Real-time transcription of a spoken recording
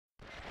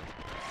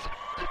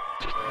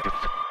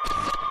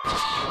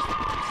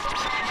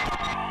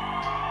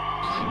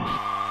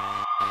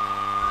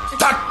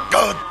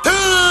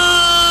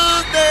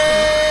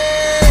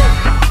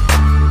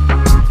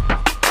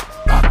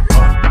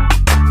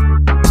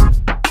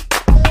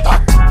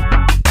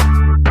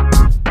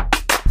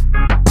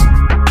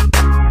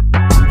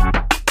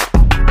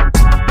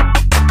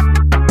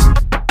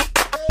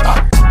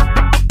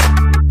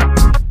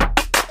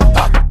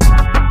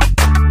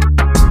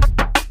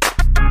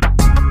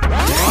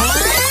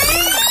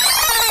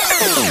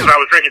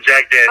drinking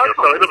Jack Daniels,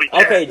 so it'll be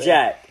Jack. Okay,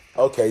 Jack.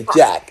 Okay,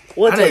 Jack.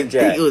 We'll I take didn't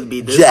Jack. think it would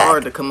be this Jack.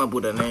 hard to come up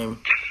with a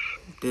name.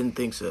 Didn't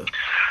think so.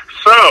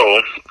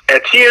 So,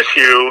 at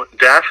TSU,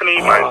 Daphne,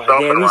 myself,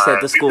 damn, and he said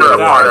Ryan, the school we were a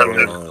was part out of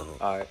there.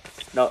 this. Alright.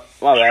 No,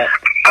 my bad.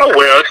 Oh,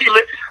 well,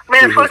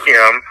 man, fuck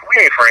him.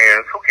 We ain't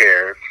friends. Who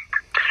cares?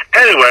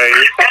 Anyway,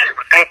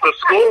 at the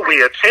school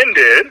we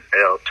attended,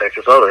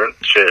 Texas Southern,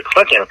 shit,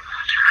 fuck him.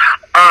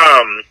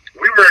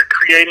 We were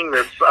creating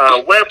this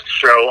web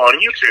show on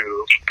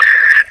YouTube.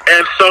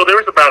 And so there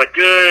was about a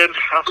good,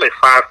 I'll say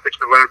 5, 6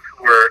 of us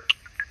who were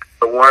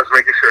the ones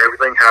making sure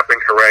everything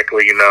happened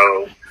correctly, you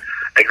know,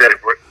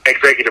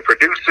 executive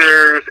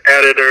producers,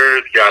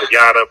 editors, yada,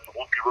 yada,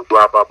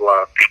 blah, blah,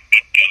 blah.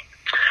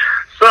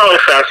 So,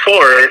 fast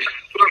forward,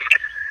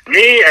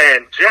 me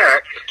and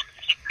Jack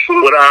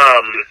would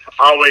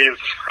always,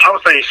 I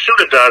would say, shoot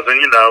a dozen,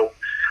 you know,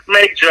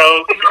 make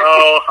jokes.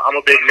 Oh, I'm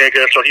a big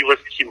nigga, so he would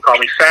call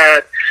me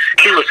fat.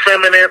 He was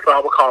feminine, so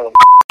I would call him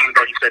even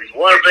though he said he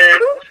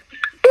wasn't.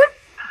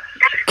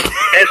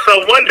 And so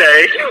one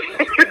day,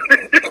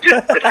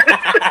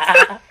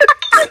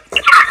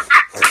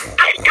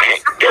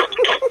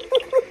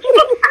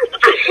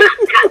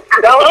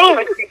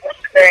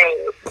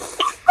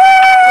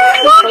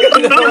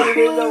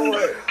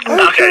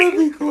 okay,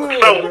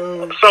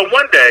 so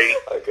one day,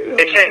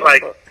 it came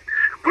like,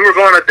 we were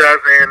going a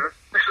dozen,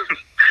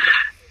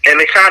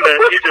 and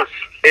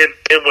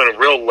it went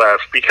real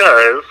left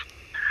because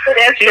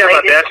he has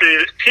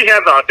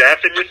the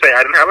audacity to say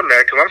I didn't have a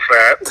neck because I'm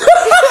fat.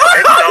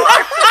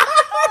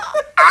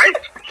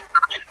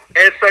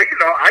 And so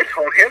I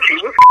told him he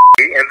was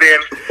and then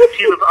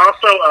he was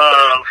also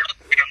of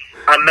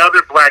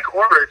another black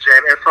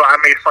origin, and so I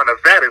made fun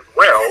of that as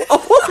well.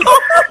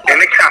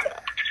 And it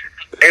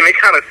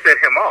kind of set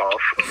him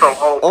off. So,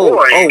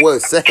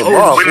 what set him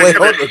off? Wait,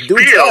 hold on.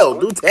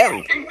 Do tell.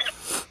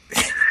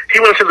 He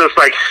went into this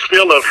like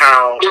spiel of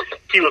how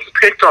he was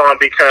picked on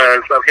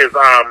because of his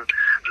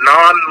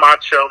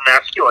non-macho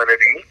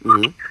masculinity.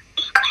 Mm-hmm.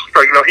 So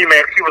he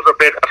was a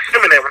bit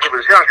effeminate when he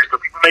was younger, so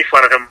people make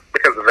fun of him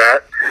because of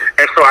that.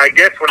 And so I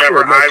guess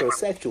whenever I was,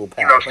 shooting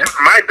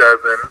my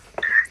dozen,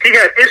 he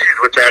had issues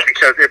with that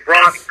because it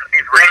brought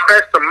these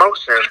repressed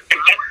emotions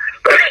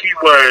that he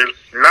was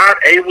not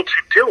able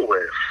to deal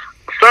with.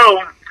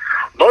 So,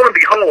 lo and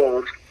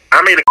behold,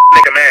 I made a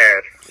nigga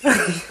mad.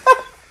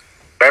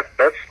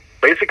 That's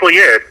basically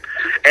it.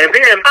 And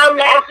then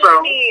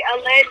allegedly,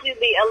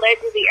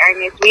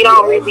 Ernest, we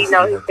don't really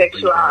know his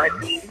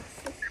sexuality.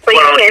 So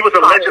well, he was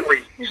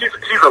allegedly.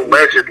 She's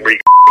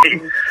allegedly.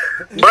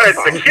 But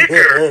the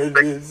kicker,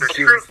 the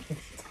truth,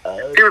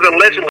 he was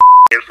allegedly.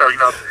 And so it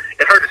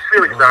hurt his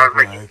feelings. I was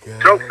making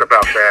jokes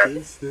about that.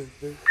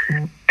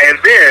 And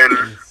then,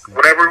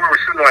 whenever we were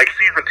shooting like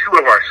season 2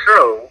 of our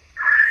show,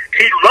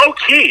 he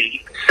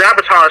low-key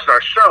sabotaged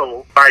our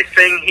show by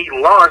saying he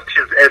lost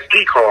his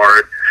SD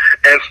card.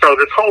 And so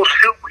this whole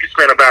shoot, we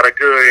spent about a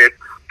good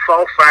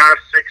 4, 5,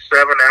 6,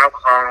 7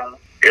 hours on.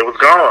 It was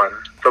gone.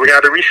 So we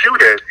had to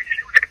reshoot it.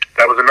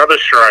 That was another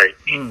strike.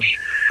 And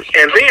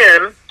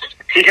then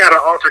he had an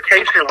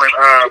altercation with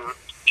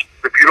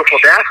the beautiful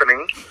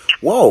Daphne.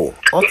 Whoa,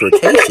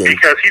 altercation!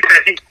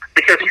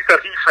 because he said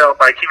he felt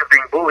like he was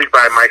being bullied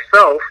by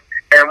myself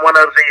and one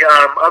of the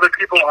other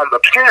people on the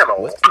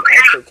panel. What's the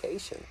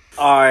altercation?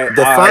 All right.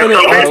 Define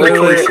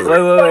altercation.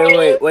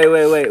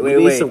 Wait. We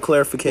need some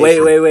clarification.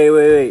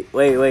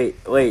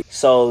 Wait.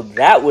 So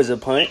that was a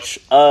punch.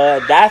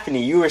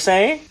 Daphne, you were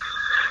saying?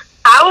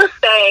 I was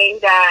saying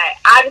that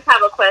I just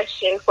have a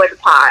question for the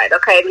pod,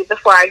 okay?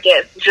 Before I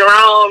get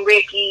Jerome,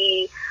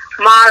 Ricky,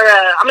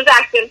 Mara, I'm going to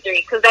ask them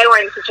 3 because they were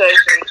in the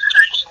situation.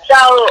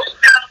 So,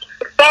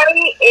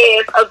 say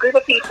if a group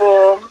of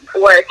people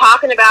were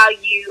talking about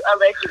you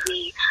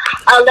allegedly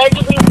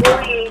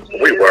bullying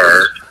you. We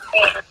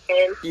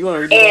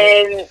were.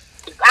 And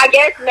I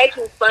guess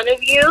making fun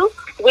of you,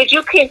 would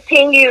you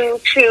continue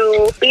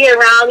to be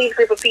around these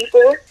group of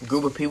people?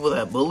 Group of people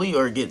that bully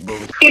or get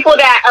bullied? People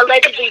that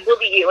allegedly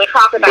bully you and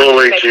talk about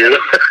you.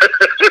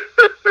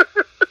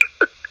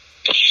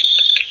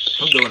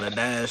 I'm doing a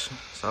dash.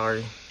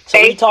 Sorry. So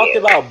we talked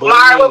about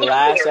bullying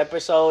last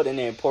episode and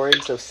the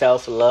importance of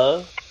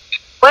self-love.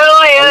 Wait,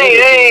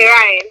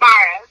 Ryan.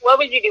 Mara, what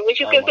would you do? Would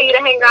you continue to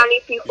hang around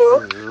these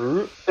people?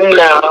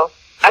 No.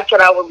 I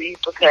said I would leave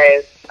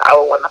because I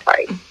would want to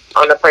fight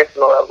on a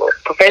personal level.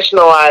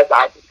 Professional-wise,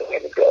 I just think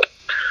it's good.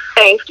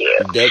 Thank you.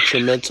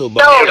 Detrimental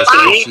by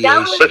association. That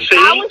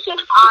was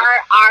just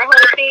our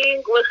whole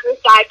thing was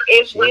just like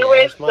if we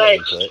were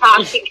such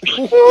toxic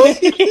people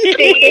to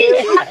you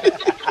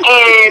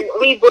and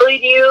we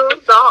bullied you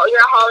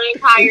your whole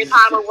entire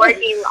time of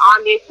working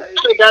on this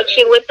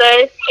production with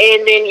us,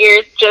 and then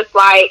you're just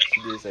like,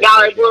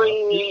 y'all are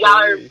bullying me,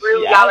 y'all are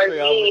rude, y'all are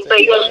mean, but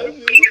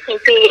you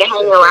continue to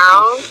hang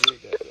around.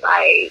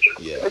 Like,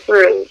 it's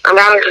rude. I'm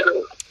not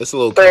rude. It's a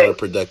little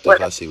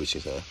counterproductive. I see what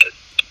you're saying.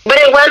 But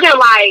it wasn't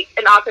like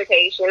an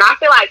altercation. I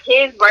feel like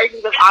his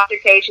versions of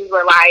altercations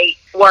were like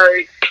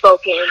words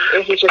spoken,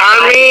 and he just.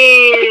 At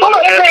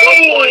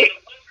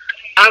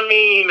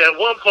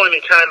one point,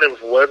 it kind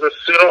of was a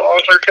pseudo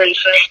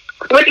altercation.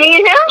 With me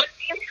and him?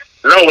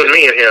 No, with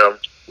me and him.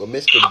 With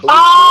Mr. Bleak.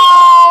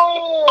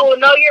 Oh,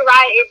 no, you're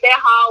right. It's that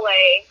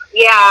hallway.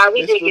 Yeah,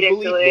 we did get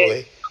into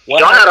it.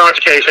 Y'all had an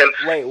altercation.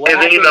 Wait, what?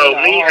 And then, you know,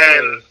 me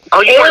and...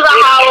 Oh, you it was a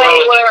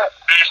hallway where...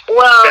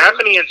 Well...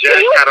 Daphne and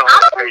Jack had an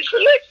altercation.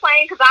 Can you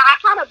explain? Because I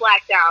kind of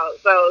blacked out.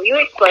 So you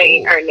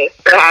explain, Ernest,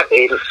 what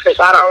happened. Because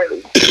I don't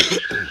really...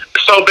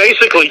 So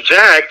basically,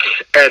 Jack,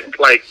 at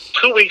like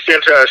 2 weeks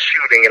into us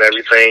shooting and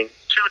everything,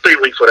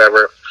 2-3 weeks,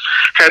 whatever,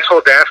 had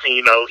told Daphne,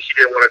 you know, he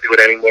didn't want to do it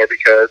anymore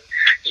because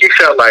he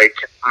felt like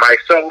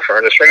myself,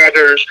 Ernest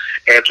Rogers,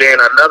 and then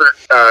another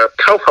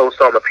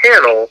co-host on the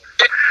panel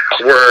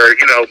were,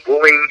 you know,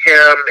 bullying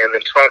him and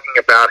then talking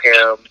about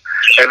him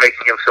and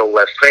making him feel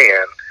less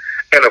than.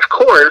 And of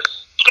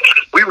course,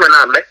 we were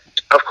not,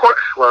 of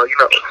course, well, you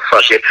know,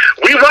 fuck it.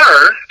 We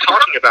were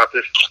talking about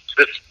this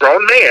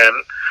grown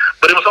man,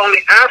 but it was only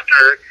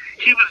after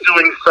he was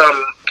doing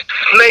some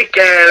snake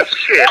ass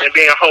shit and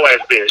being a hoe ass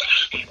bitch.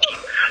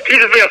 He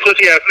just being a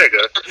pussy ass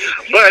nigga.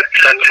 But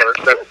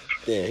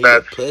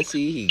that's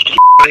pussy. He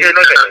here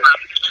no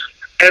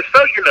there. And so,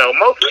 you know,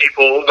 most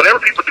people, whenever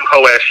people do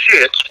hoe ass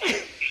shit,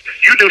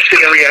 you do shit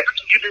in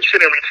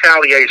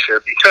retaliation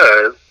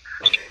because,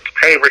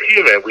 hey, we're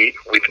human. We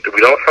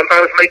don't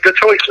sometimes make good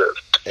choices.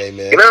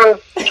 Amen. You know?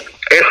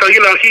 And so,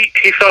 you know,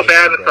 he felt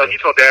bad, and so he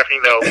told Daphne,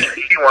 you know,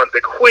 he wanted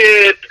to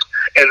quit.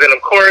 And then,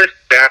 of course,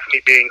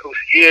 Daphne being who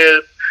she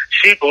is,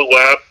 she blew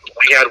up.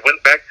 We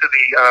went back to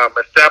the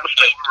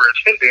establishment we were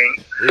attending,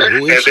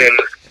 and then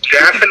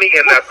Daphne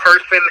and that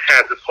person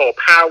had this whole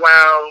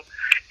powwow,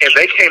 and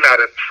they came out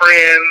as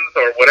friends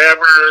or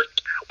whatever.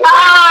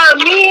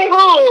 Me and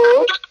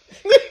who?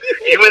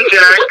 You and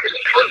Jack.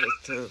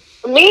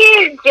 Me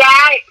and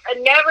Jack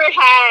never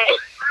had...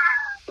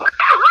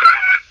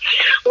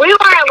 We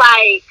weren't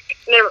like...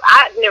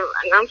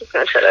 I'm just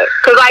gonna shut up.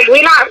 Cause like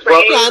we're not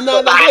friends.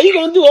 No. How you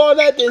gonna do all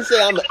that? Then say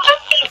I'm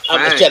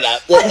gonna shut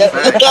up. No,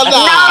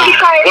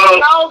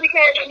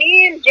 because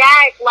me and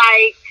Jack,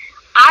 like,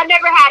 I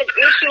never had an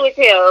issue with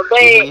him, but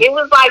it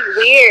was like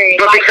weird.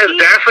 But like, because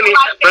Daphne,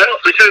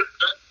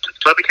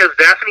 but because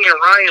Daphne and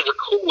Ryan were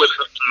cool with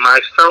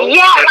myself.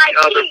 Yeah, like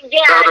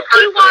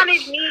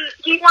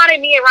he wanted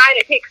me and Ryan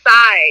to pick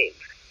sides,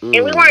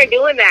 and we weren't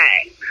doing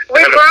that.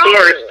 We're and grown. Of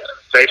course,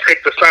 they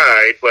picked a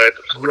side, but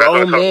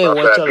grown man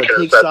want y'all to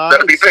pick sides.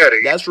 That'd be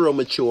petty. That's real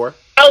mature.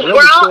 A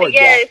grown,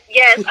 yes,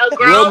 a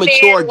grown real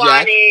mature, man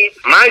Jack. wanted.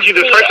 Mind you,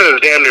 this person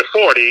is damn near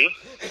 40.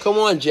 Come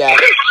on, Jack.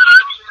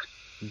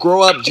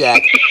 Grow up,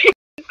 Jack.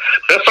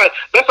 That's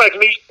like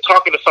me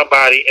talking to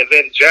somebody and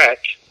then Jack,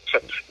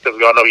 because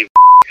we all know he's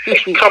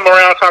come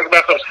around talking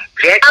about some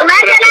Jack.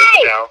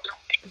 Now.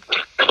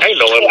 Ain't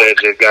no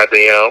alleged,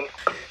 goddamn.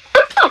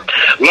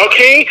 Low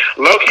key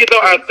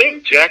though, I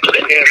think Jack is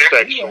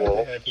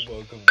pansexual.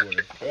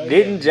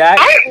 Didn't Jack?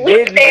 I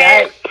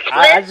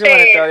just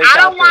want to throw this I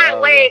don't out want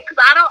there, wait,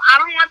 because I don't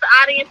want the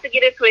audience to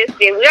get it twisted.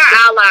 We are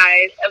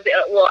allies of the.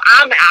 Well,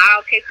 I'm an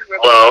ally. Okay,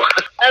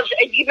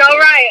 you know,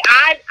 right?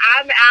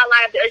 I'm an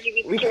ally of the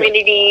LGBT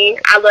community.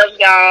 I love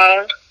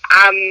y'all.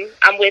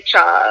 I'm with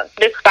y'all.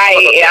 Despite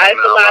it's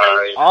a lot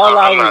of. All I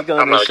was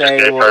gonna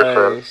say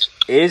was.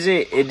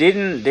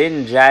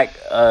 Didn't Jack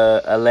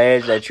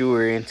allege that you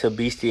were into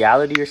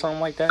bestiality or something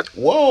like that?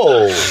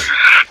 Whoa!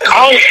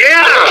 Oh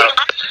yeah!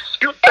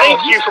 Thank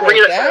you for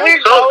bringing that.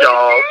 So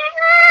y'all.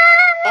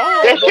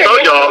 So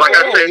y'all, like I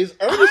said, is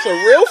Ernest a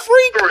real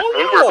freak? We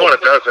were going a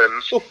dozen.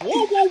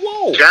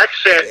 Whoa! Jack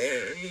said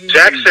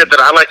that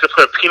I like to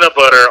put peanut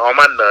butter on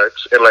my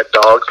nuts and let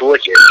dogs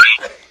lick it.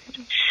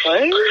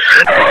 What?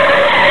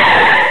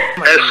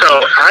 And so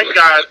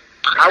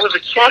I was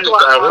accused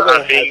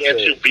of being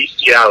into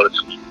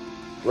bestiality.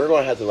 We're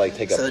gonna have to like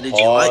take a so did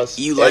pause.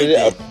 You like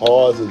a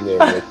pause in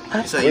there.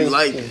 So you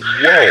like it?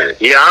 Whoa!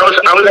 Yeah, I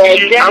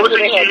was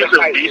accused of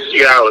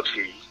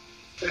bestiality.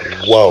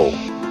 Whoa!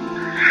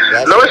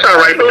 No, it's all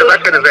right because I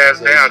put his ass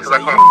down because I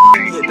called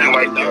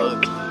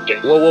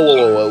him.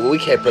 Whoa! We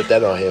can't put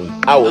that on him.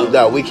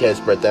 No, we can't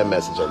spread that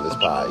message on this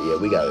pod. Yeah,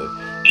 we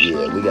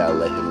gotta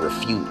let him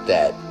refute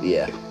that.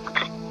 Yeah.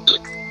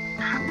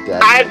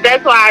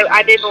 That's why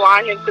I didn't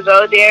want him to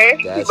go there,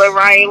 but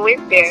Ryan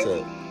went there.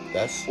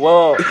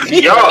 Well,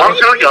 y'all, I'm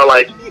telling y'all,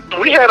 like,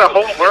 we had a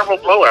whole verbal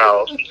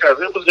blowout because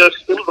it was a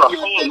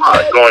whole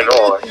lot going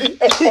on.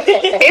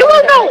 It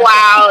was a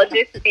wild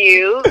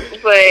dispute,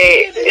 but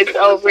it's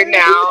over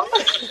now.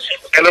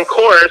 And of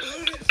course,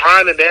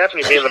 Ryan and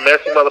Daphne being the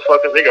messy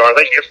motherfuckers they are,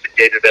 they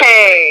instigated that.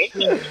 Hey,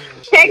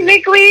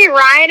 technically,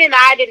 Ryan and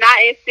I did not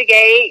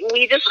instigate.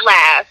 We just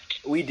laughed.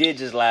 We did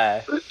just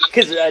laugh.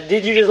 Cause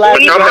did you just laugh?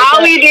 We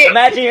did.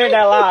 Imagine hearing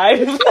that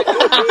live.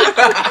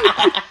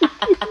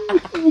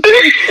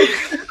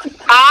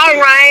 All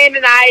Ryan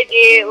and I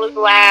did was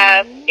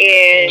laugh,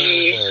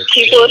 and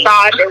people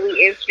thought that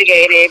we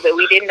instigated, but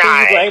we did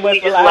not. We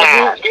just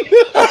laughed.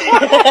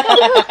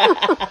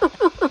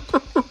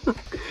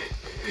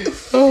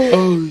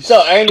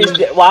 So,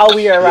 Ernest, while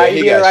we are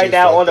here right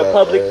now on a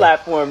public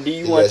platform, do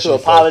you want to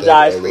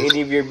apologize for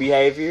any of your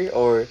behavior,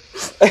 or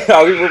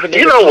are we moving?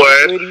 You know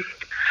what?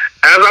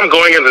 As I'm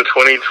going into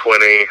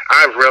 2020,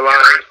 I've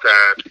realized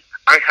that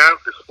I have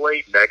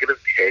displayed negative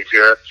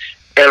behavior,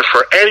 and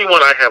for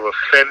anyone I have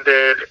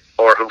offended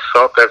or who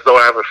felt as though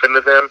I have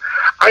offended them,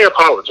 I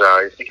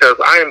apologize because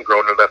I am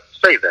grown enough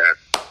to say that.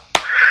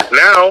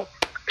 Now,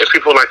 if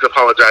people would like to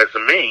apologize to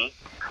me,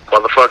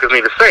 motherfuckers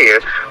need to say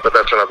it, but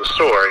that's another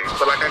story.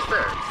 But like I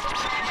said,